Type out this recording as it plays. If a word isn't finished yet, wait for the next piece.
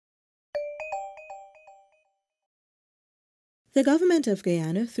The Government of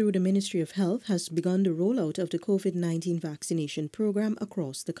Guyana, through the Ministry of Health, has begun the rollout of the COVID-19 vaccination program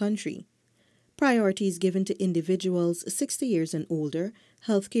across the country. Priority is given to individuals 60 years and older,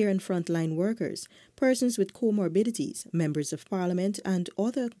 healthcare and frontline workers, persons with comorbidities, members of parliament, and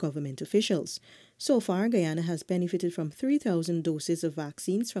other government officials. So far, Guyana has benefited from 3,000 doses of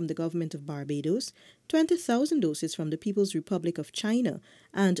vaccines from the Government of Barbados, 20,000 doses from the People's Republic of China,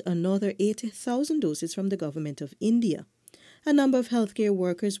 and another 80,000 doses from the Government of India. A number of healthcare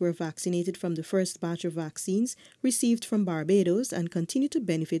workers were vaccinated from the first batch of vaccines received from Barbados and continue to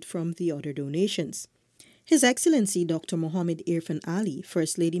benefit from the other donations. His Excellency Dr. Mohammed Irfan Ali,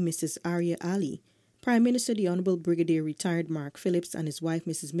 First Lady Mrs. Arya Ali, Prime Minister the Honourable Brigadier Retired Mark Phillips and his wife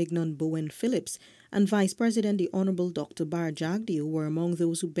Mrs. Mignon Bowen Phillips, and Vice President the Honourable Dr. Bar Jagdeo were among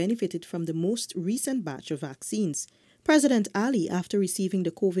those who benefited from the most recent batch of vaccines. President Ali, after receiving the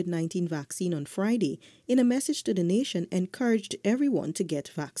COVID-19 vaccine on Friday, in a message to the nation, encouraged everyone to get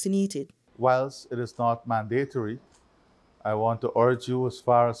vaccinated. Whilst it is not mandatory, I want to urge you as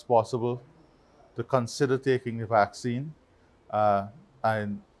far as possible to consider taking the vaccine.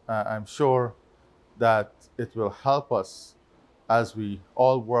 I'm sure that it will help us as we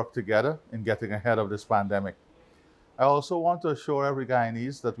all work together in getting ahead of this pandemic. I also want to assure every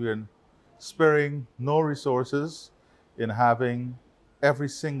Guyanese that we are sparing no resources in having every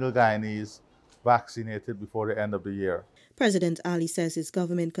single Guyanese vaccinated before the end of the year. President Ali says his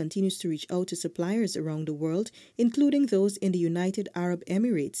government continues to reach out to suppliers around the world, including those in the United Arab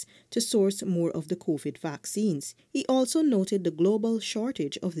Emirates, to source more of the COVID vaccines. He also noted the global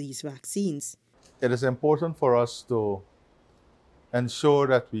shortage of these vaccines. It is important for us to ensure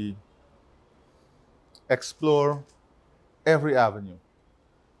that we explore every avenue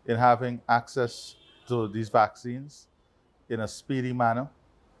in having access to these vaccines in a speedy manner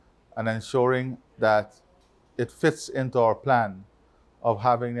and ensuring that it fits into our plan of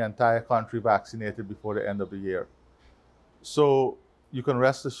having the entire country vaccinated before the end of the year. So you can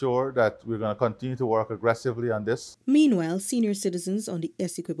rest assured that we're going to continue to work aggressively on this. Meanwhile, senior citizens on the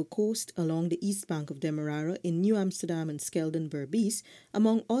Essequibo coast along the east bank of Demerara in New Amsterdam and Skeldon-Berbice,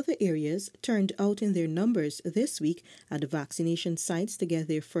 among other areas, turned out in their numbers this week at the vaccination sites to get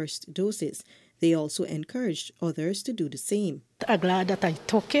their first doses. They also encouraged others to do the same. I'm glad that I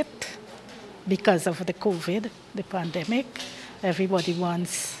took it because of the COVID, the pandemic. Everybody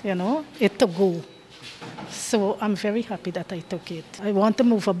wants, it to go. So I'm very happy that I took it. I want to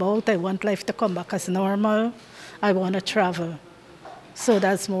move about. I want life to come back as normal. I want to travel. So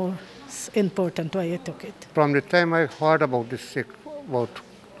that's more important why I took it. From the time I heard about this sick, about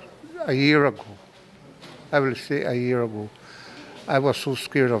a year ago, I will say a year ago, I was so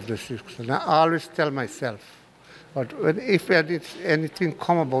scared of this sick. And I always tell myself, but if anything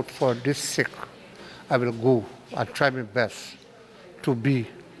come about for this sick, I will go and try my best to be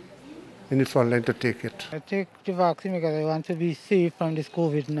in the front line to take it. I take the vaccine because I want to be safe from this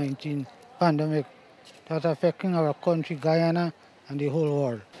COVID-19 pandemic that's affecting our country, Guyana, and the whole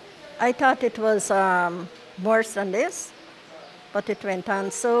world. I thought it was worse than this, but it went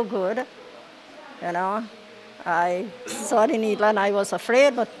on so good, I saw the needle and I was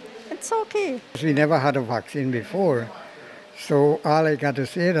afraid, but it's okay. We never had a vaccine before, so all I got to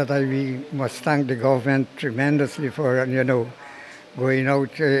say that we must thank the government tremendously for, going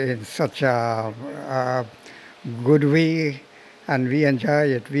out in such a good way, and we enjoy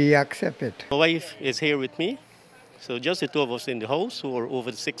it, we accept it. My wife is here with me, so just the two of us in the house who are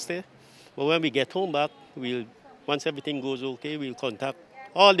over 60. But when we get home back, once everything goes okay, we'll contact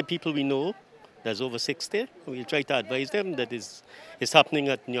all the people we know that's over 60. We'll try to advise them that it's happening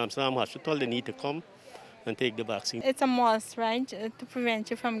at New Amsterdam Hospital. They need to come and take the vaccine. It's a must, right, to prevent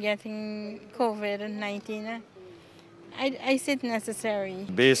you from getting COVID-19. I see it necessary.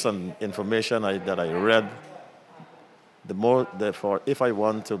 Based on information that I read, therefore, if I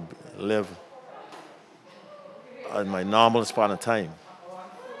want to live in my normal span of time,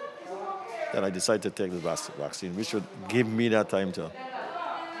 then I decide to take the vaccine, which would give me that time to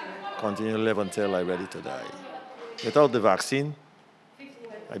continue to live until I'm ready to die. Without the vaccine,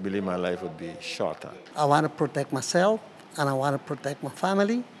 I believe my life would be shorter. I want to protect myself, and I want to protect my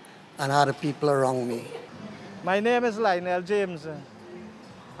family and other people around me. My name is Lionel James.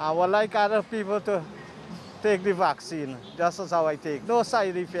 I would like other people to take the vaccine, just as how I take. No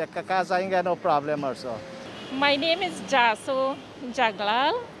side effect, because I ain't got no problem also. My name is Jaso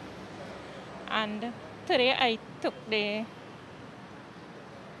Jaglal, and today I took the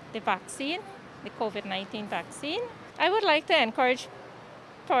vaccine, the COVID-19 vaccine. I would like to encourage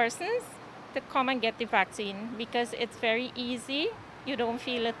persons to come and get the vaccine because it's very easy. You don't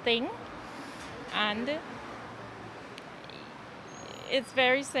feel a thing, and It's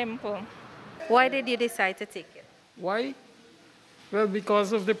very simple. Why did you decide to take it? Why? Well,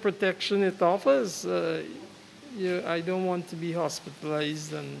 because of the protection it offers. I don't want to be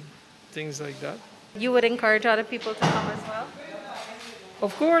hospitalized and things like that. You would encourage other people to come as well?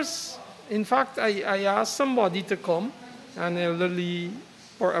 Of course. In fact, I asked somebody to come, an elderly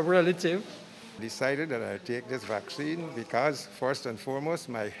or a relative. I decided that I take this vaccine because, first and foremost,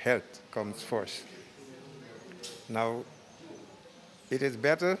 my health comes first. Now, it is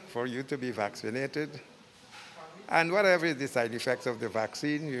better for you to be vaccinated, and whatever is the side effects of the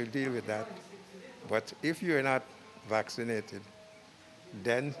vaccine, you'll deal with that. But if you're not vaccinated,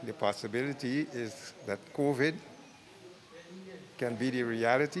 then the possibility is that COVID can be the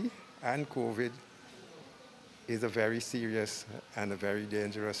reality, and COVID is a very serious and a very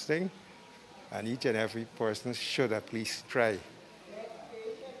dangerous thing, and each and every person should at least try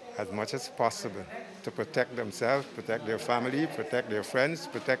as much as possible to protect themselves, protect their family, protect their friends,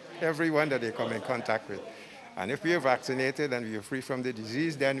 protect everyone that they come in contact with. And if we are vaccinated and we are free from the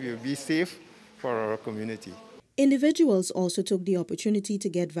disease, then we will be safe for our community. Individuals also took the opportunity to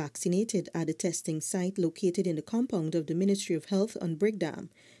get vaccinated at a testing site located in the compound of the Ministry of Health on Brigdam.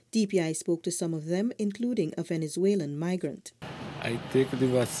 DPI spoke to some of them, including a Venezuelan migrant. I take the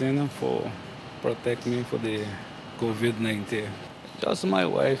vaccine for protect me for the COVID-19. Just my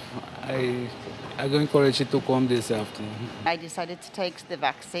wife. I go encourage you to come this afternoon. I decided to take the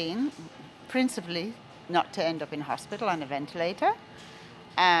vaccine, principally not to end up in hospital on a ventilator,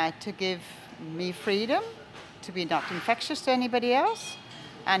 to give me freedom, to be not infectious to anybody else,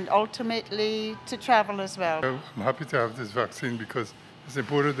 and ultimately to travel as well. I'm happy to have this vaccine because it's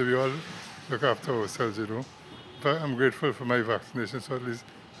important that we all look after ourselves, you know. But I'm grateful for my vaccination, so at least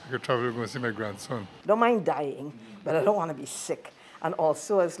I could travel and go and see my grandson. Don't mind dying, but I don't want to be sick. And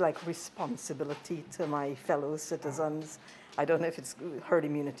also as like responsibility to my fellow citizens. I don't know if it's herd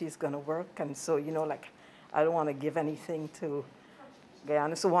immunity is going to work, and so, you know, like, I don't want to give anything to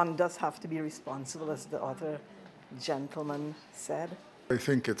Guyana. So one does have to be responsible, as the other gentleman said. I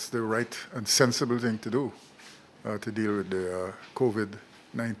think it's the right and sensible thing to do to deal with the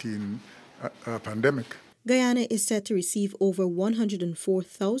COVID-19 pandemic. Guyana is set to receive over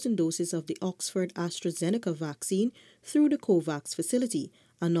 104,000 doses of the Oxford AstraZeneca vaccine through the COVAX facility.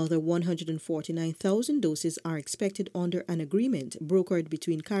 Another 149,000 doses are expected under an agreement brokered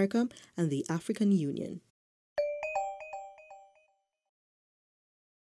between CARICOM and the African Union.